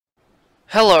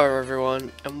Hello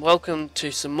everyone, and welcome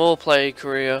to some more Player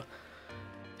Career.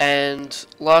 And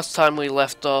last time we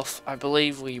left off, I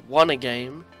believe we won a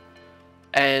game,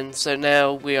 and so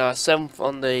now we are 7th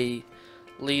on the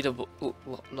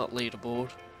not leaderboard,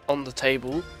 on the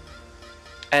table,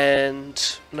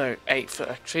 and no, 8th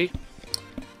actually,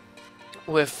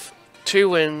 with 2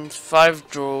 wins, 5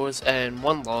 draws, and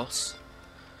 1 loss,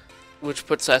 which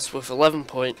puts us with 11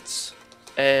 points.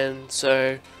 And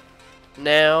so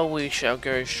now we shall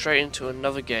go straight into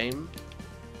another game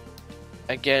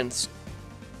against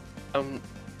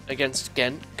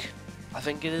Genk, I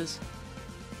think it is.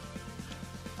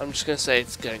 I'm just gonna say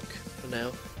it's Genk for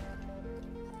now.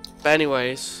 But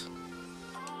anyways,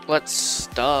 let's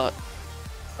start.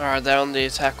 Alright, they're on the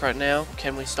attack right now.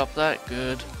 Can we stop that?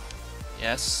 Good.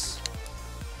 Yes.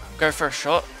 Go for a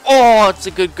shot. Oh, it's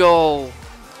a good goal.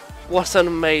 What an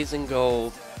amazing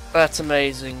goal. That's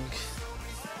amazing.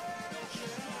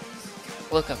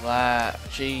 Look at that,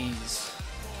 jeez.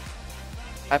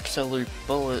 Absolute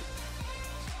bullet.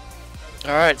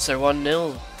 Alright, so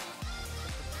 1-0.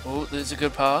 Oh, there's a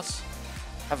good pass.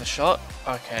 Have a shot?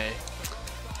 Okay.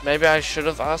 Maybe I should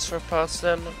have asked for a pass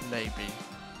then? Maybe.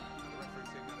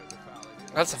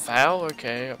 That's a foul?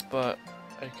 Okay, but...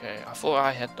 Okay, I thought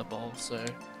I had the ball, so...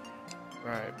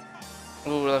 Right.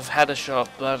 Oh, I've had a shot,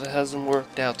 but it hasn't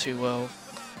worked out too well.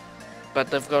 But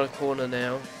they've got a corner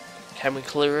now. Can we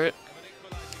clear it?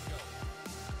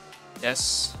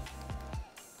 Yes.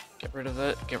 Get rid of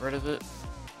it. Get rid of it.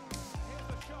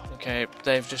 Okay,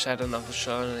 they've just had another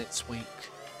shot and it's weak.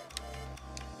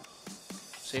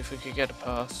 See if we could get a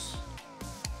pass.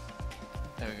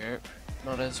 There we go.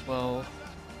 Not as well.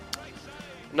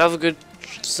 Another good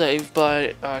save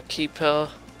by our keeper.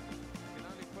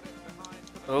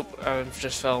 Oh, I've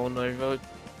just fallen over.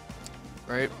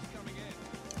 Great.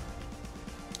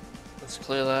 Let's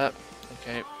clear that.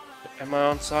 Okay. Am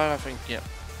I onside? I think, yeah.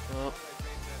 Oh.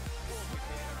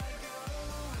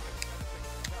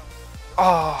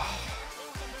 Oh,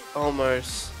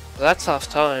 almost. Well, that's half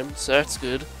time, so that's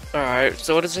good. Alright,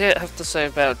 so what does he have to say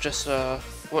about just,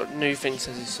 what new things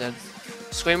has he said?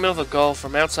 Screaming of a goal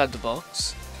from outside the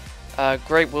box.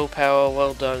 Great willpower,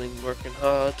 well done in working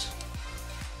hard.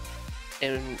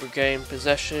 And regain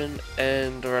possession,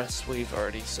 and the rest we've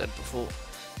already said before.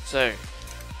 So,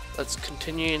 let's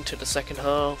continue into the second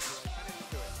half.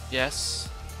 Yes.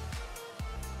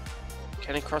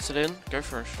 Can he cross it in? Go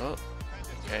for a shot.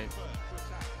 Okay.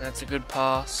 That's a good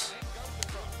pass.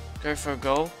 Go for a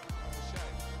goal.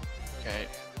 Okay.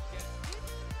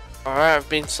 Alright, I've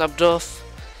been subbed off.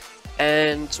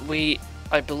 And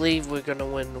I believe we're going to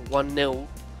win 1-0.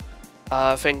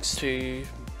 Thanks to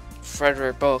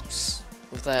Frederick Box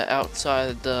with that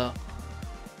outside the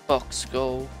box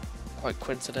goal. Quite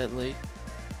coincidentally.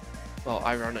 Well,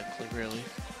 ironically, really.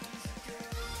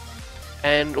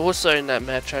 And also in that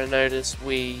match I noticed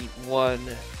we won,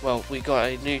 well, we got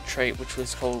a new trait which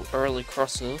was called early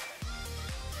crosser.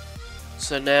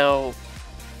 So now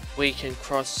we can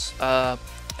cross,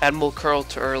 add more curl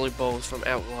to early balls from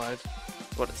out wide,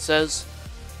 what it says.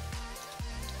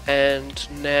 And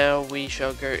now we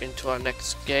shall go into our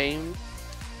next game.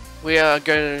 We are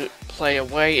going to play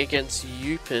away against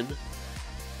Eupen,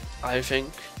 I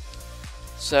think.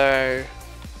 So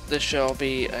this shall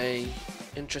be a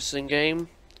interesting game,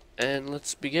 and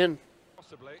let's begin.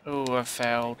 Oh, I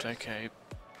fouled, okay.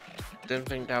 Didn't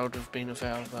think that would have been a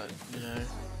foul, but, you know.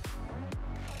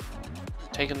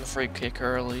 Taking the free kick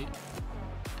early.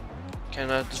 Can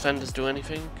our defenders do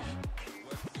anything?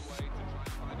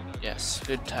 Yes,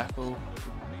 good tackle.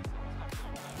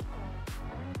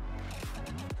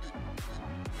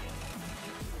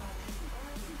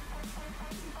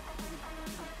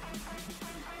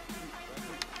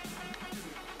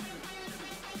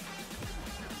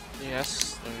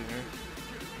 Yes, there we go.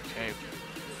 Okay,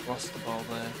 lost the ball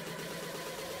there.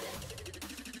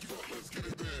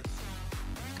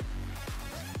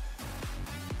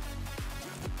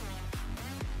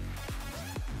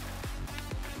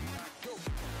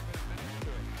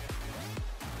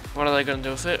 What are they going to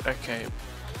do with it? Okay,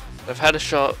 they've had a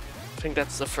shot. I think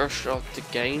that's the first shot of the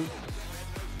game.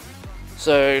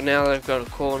 So now they've got a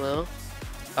corner.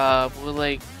 Will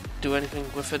they do anything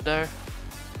with it though?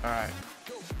 Alright.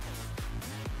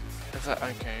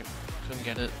 Okay, couldn't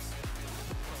get it.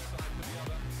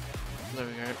 There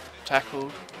we go.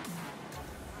 Tackled.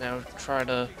 Now try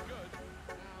to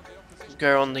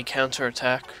go on the counter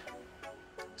attack.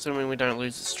 Assuming we don't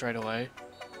lose it straight away.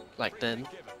 Like then.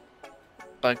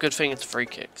 But good thing it's a free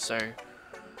kick, so...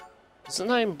 Is the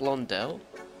name Blondell?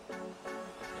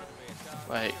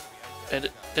 Wait.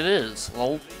 It is,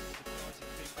 lol.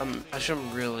 I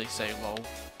shouldn't really say lol.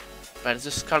 but it's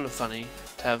just kind of funny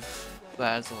to have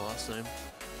that as the last name.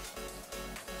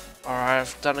 Alright,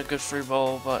 I've done a good through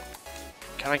ball, but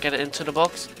can I get it into the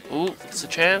box? Ooh, it's a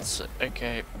chance.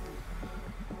 Okay.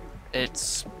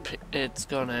 It's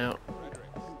gone out.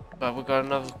 But we've got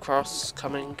another cross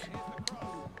coming.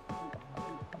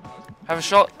 Have a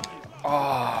shot.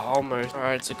 Oh, almost.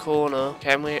 Alright, it's a corner.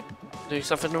 Can we do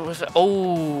something with it?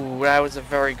 Oh, that was a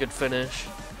very good finish.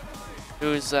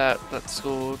 Who is that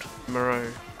scored? Moreau.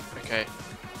 Okay.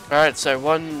 Alright, so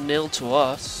 1-0 to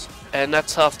us. And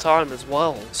that's half time as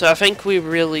well. So I think we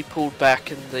really pulled back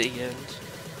in the end.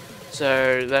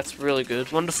 So that's really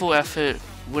good. Wonderful effort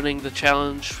winning the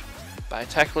challenge by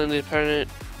tackling the opponent.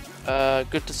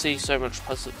 Good to see so much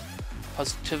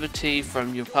positivity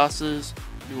from your passes.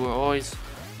 You were always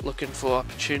looking for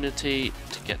opportunity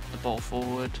to get the ball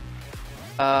forward.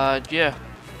 Yeah.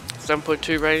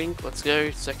 7.2 rating. Let's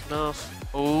go. Second half.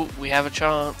 Oh, we have a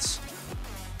chance.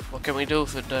 What can we do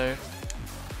with it though?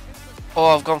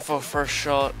 Oh, I've gone for a first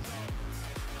shot,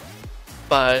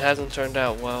 but it hasn't turned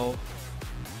out well.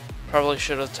 Probably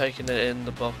should have taken it in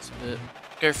the box a bit.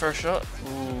 Go for a shot.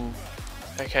 Ooh.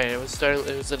 Okay, it was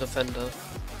a defender.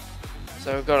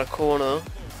 So we've got a corner.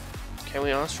 Can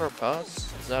we ask for a pass?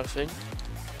 Is that a thing?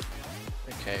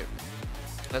 Okay.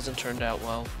 Hasn't turned out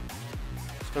well.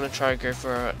 I'm gonna try to go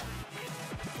for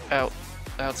a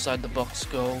outside the box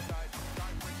goal.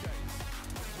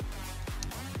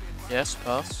 Yes,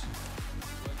 pass.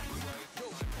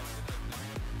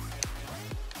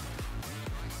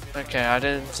 Okay, I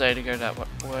didn't say to go that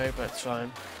way, but it's fine.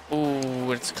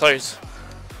 Ooh, it's close.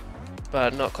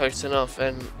 But not close enough,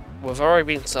 and we've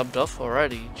already been subbed off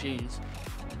already, jeez.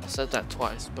 I said that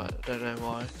twice, but I don't know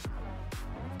why.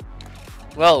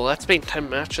 Well, that's been 10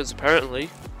 matches apparently.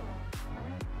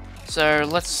 So,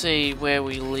 let's see where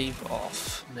we leave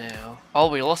off now. Oh,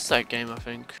 we lost that game, I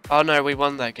think. Oh no, we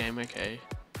won that game, okay.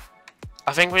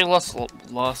 I think we lost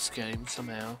last game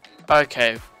somehow.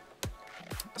 Okay.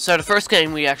 So the first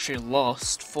game we actually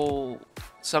lost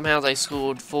somehow they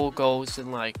scored 4 goals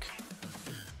in like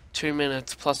 2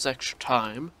 minutes plus extra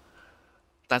time.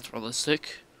 That's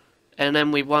realistic. And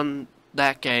then we won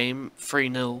that game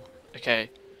 3-0. Okay.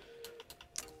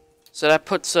 So that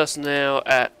puts us now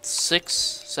at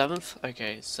 7th?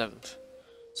 Okay, 7th.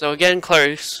 So we're getting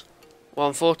close. We're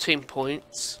on 14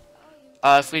 points.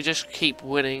 If we just keep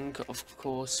winning, of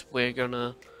course, we're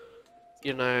gonna,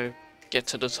 you know, get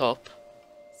to the top.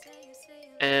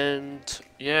 And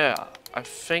yeah, I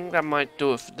think that might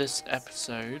do it for this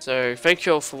episode. So thank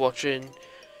you all for watching.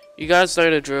 You guys know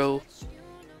the drill.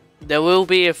 There will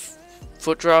be a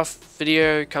foot draft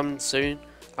video coming soon.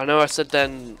 I know I said that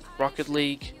in Rocket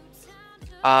League,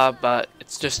 but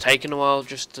it's just taken a while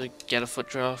just to get a foot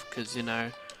draft because, you know,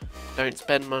 don't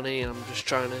spend money. I'm just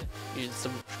trying to use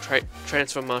the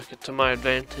transfer market to my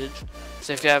advantage.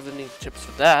 So if you have any tips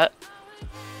for that,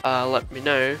 let me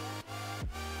know.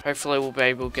 Hopefully we'll be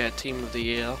able to get a Team of the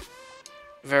Year.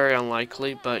 Very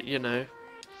unlikely, but you know.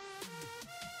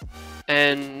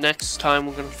 And next time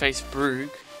we're going to face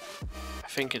Brugge. I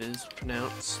think it is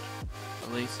pronounced,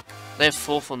 at least. They're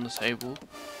 4th on the table.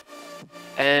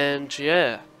 And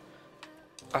yeah.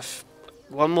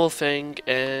 One more thing,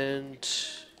 and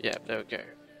yeah, there we go.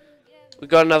 We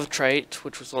got another trait,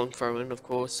 which was long throw-in, of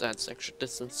course. Adds extra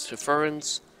distance to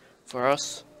throw-ins for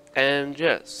us. And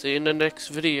yeah, see you in the next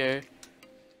video.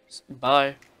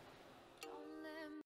 Bye.